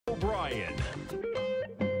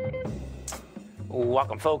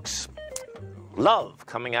Welcome, folks. Love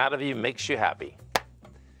coming out of you makes you happy.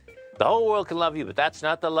 The whole world can love you, but that's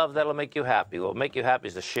not the love that'll make you happy. What will make you happy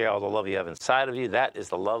is to share all the love you have inside of you. That is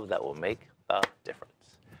the love that will make the difference.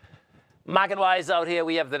 Market-wise out here,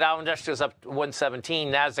 we have the Dow Industrials up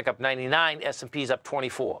 117, NASDAQ up 99, S&P's up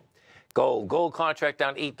 24. Gold contract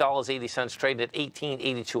down $8.80, trading at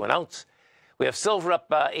 $18.82 an ounce. We have silver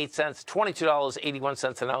up 8 cents,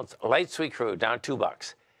 $22.81 an ounce. Light sweet crude down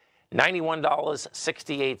 $2,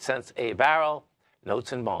 $91.68 a barrel.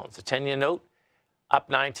 Notes and bonds. The 10-year note up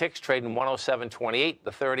 9 ticks, trading 107.28.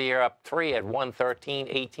 The 30-year up 3 at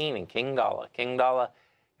 113.18. And King Dollar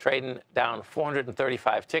trading down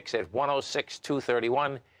 435 ticks at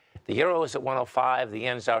 106.231. The euro is at 105. The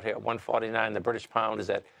yen's out here at 149. The British pound is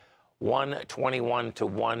at 121 to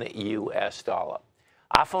 1 U.S. dollar.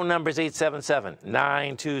 Our phone number is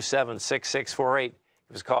 877-927-6648. Give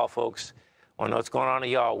us a call, folks. I know what's going on in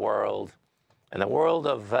your world. In the world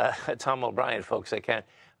of Tom O'Brien, folks, I'm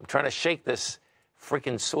trying to shake this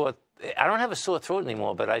freaking sore. I don't have a sore throat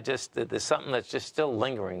anymore, but there's something that's just still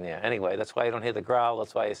lingering there. Anyway, that's why I don't hear the growl.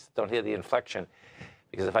 That's why I don't hear the inflection.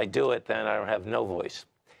 Because if I do it, then I don't have no voice.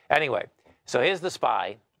 Anyway, so here's the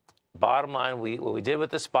SPY. Bottom line, what we did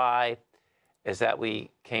with the SPY is that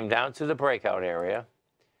we came down to the breakout area.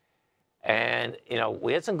 And, you know,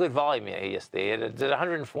 we had some good volume here yesterday. It did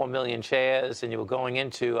 104 million shares, and you were going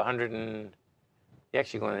into you're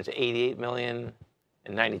actually going into 88 million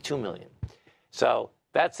and 92 million. So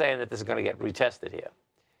that's saying that this is going to get retested here.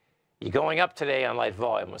 You're going up today on light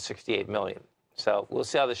volume with 68 million. So we'll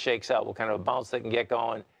see how this shakes out, what kind of a bounce they can get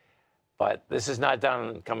going. But this is not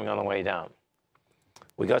done coming on the way down.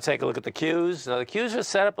 We got to take a look at the Qs. Now, the Qs are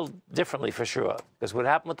set up differently for sure, because what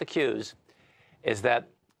happened with the Qs is that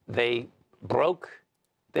they broke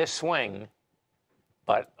their swing,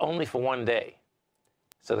 but only for one day.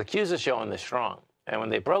 So the Qs are showing this strong. And when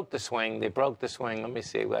they broke the swing, let me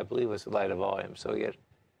see, I believe it was lighter volume. So we get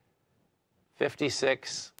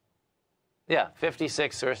 56,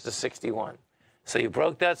 56 versus 61. So you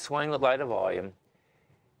broke that swing with lighter volume.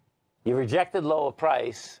 You rejected lower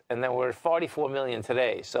price, and then we're at 44 million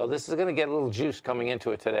today. So this is going to get a little juice coming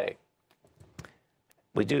into it today.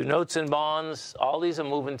 We do notes and bonds. All these are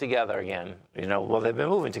moving together again. You know, well, they've been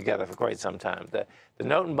moving together for quite some time. The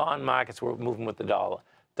note and bond markets were moving with the dollar.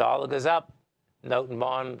 Dollar goes up, note and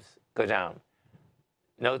bonds go down.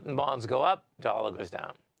 Note and bonds go up, dollar goes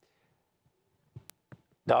down.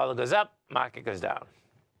 Dollar goes up, market goes down.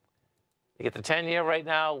 You get the 10-year right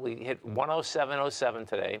now. We hit 107.07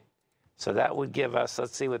 today. So that would give us,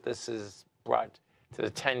 let's see what this is brought to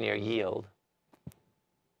the 10-year yield.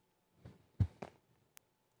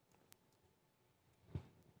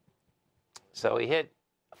 So we hit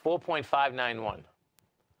 4.591.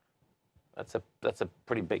 That's a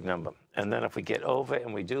pretty big number. And then if we get over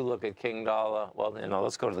and we do look at King Dollar, well, you know,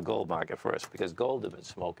 let's go to the gold market first, because gold has been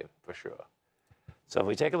smoking for sure. So if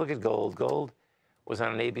we take a look at gold, gold was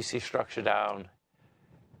on an ABC structure down.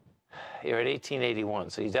 You're at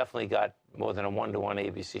 1881, so you definitely got more than a 1-to-1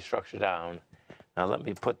 ABC structure down. Now let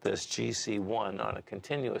me put this GC1 on a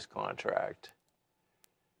continuous contract.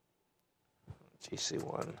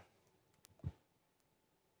 GC1.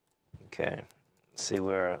 Okay, see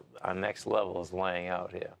where our next level is laying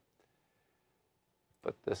out here.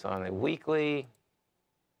 Put this on a weekly.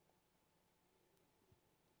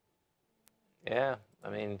 Yeah, I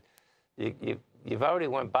mean, you've already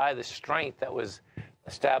went by the strength that was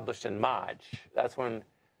established in March. That's when,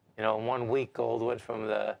 you know, in 1 week gold went from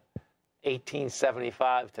the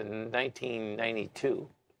 1875 to 1992.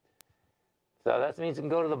 So that means you can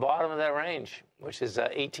go to the bottom of that range, which is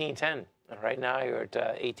 1810. And right now you're at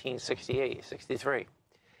 1868, 63. And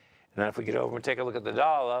then if we get over and take a look at the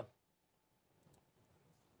dollar,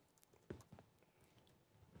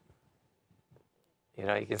 you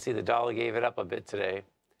know, you can see the dollar gave it up a bit today.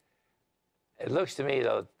 It looks to me,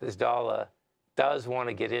 though, this dollar does want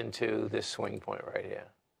to get into this swing point right here.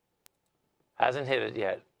 Hasn't hit it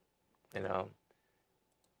yet, you know.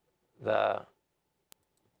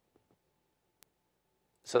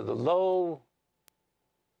 So the low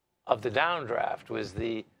of the downdraft was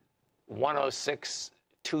the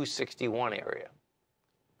 106.261 area.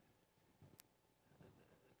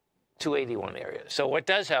 281 area. So what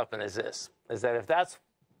does happen is this, is that if that's,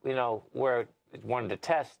 you know, where it wanted to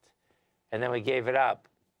test, and then we gave it up,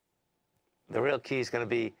 the real key is going to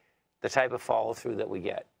be the type of follow-through that we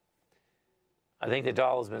get. I think the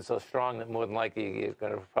dollar's been so strong that more than likely you're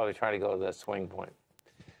going to probably try to go to that swing point.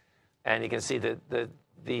 And you can see that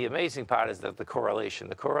the amazing part is that the correlation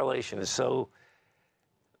is so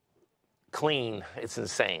clean, it's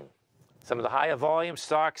insane. Some of the higher volume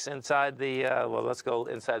stocks inside the, well, let's go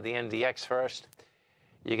inside the NDX first.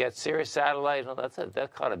 You get Sirius Satellite. Well,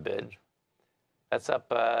 that caught a bid. That's up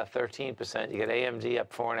 13%. You get AMD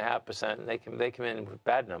up 4.5%. And they come in with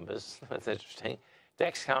bad numbers. That's interesting.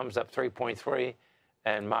 Dexcom's up 3.3,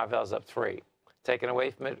 and Marvell's up 3. Taken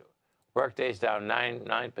away from it, Workday's down 9%.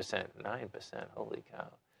 9%. Holy cow.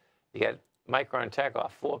 You get Micron Tech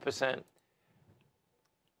off 4%.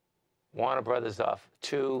 Warner Brothers off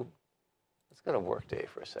 2%. Let's go to Workday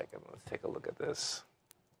for a second. Let's take a look at this.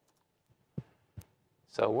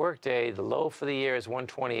 So Workday, the low for the year is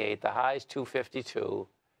 128. The high is 252.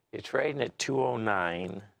 You're trading at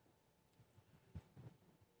 209.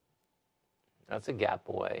 That's a gap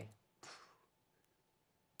away.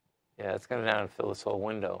 Yeah, it's going to down and fill this whole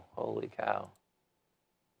window. Holy cow.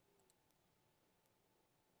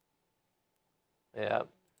 Yeah.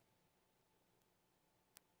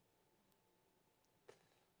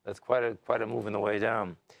 That's quite a move in the way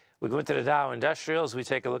down. We go into the Dow Industrials. We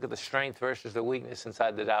take a look at the strength versus the weakness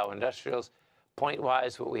inside the Dow Industrials.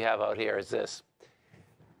 Point-wise, what we have out here is this.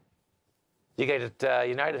 You get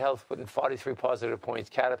United Health putting 43 positive points,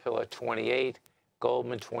 Caterpillar 28,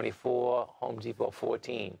 Goldman 24, Home Depot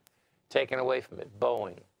 14. Taken away from it,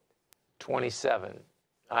 Boeing 27,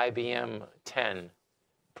 IBM 10,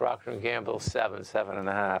 Procter & Gamble 7,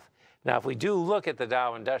 7.5. Now, if we do look at the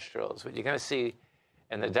Dow Industrials, what you're going to see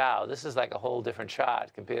in the Dow, this is like a whole different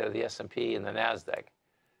chart compared to the S&P and the NASDAQ.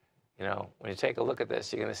 You know, when you take a look at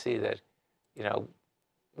this, you're going to see that, you know,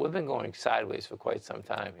 we've been going sideways for quite some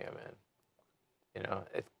time here, man. You know,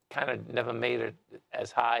 it kind of never made it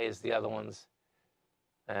as high as the other ones.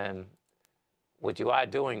 And what you are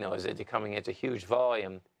doing, though, is that you're coming into huge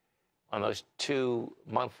volume on those 2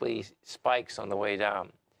 monthly spikes on the way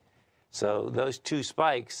down. So those 2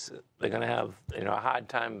 spikes, they're going to have, you know, a hard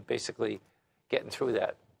time basically getting through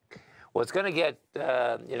that. Well, it's going to get,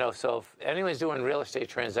 you know, so if anyone's doing real estate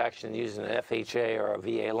transaction using an FHA or a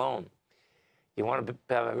VA loan, you want to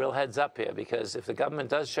have a real heads up here, because if the government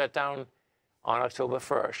does shut down on October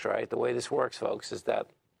 1st, right, the way this works, folks, is that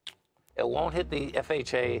it won't hit the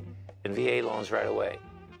FHA and VA loans right away,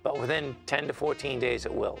 but within 10 to 14 days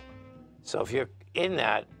it will. So if you're in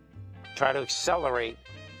that, try to accelerate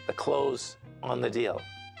the close on the deal,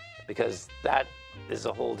 because that is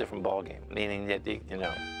a whole different ballgame, meaning that, you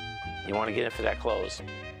know, you want to get in for that close.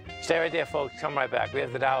 Stay right there, folks. Come right back. We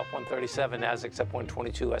have the Dow up 137, Nasdaq's up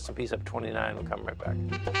 122, S&P's up 29. We'll come right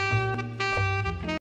back.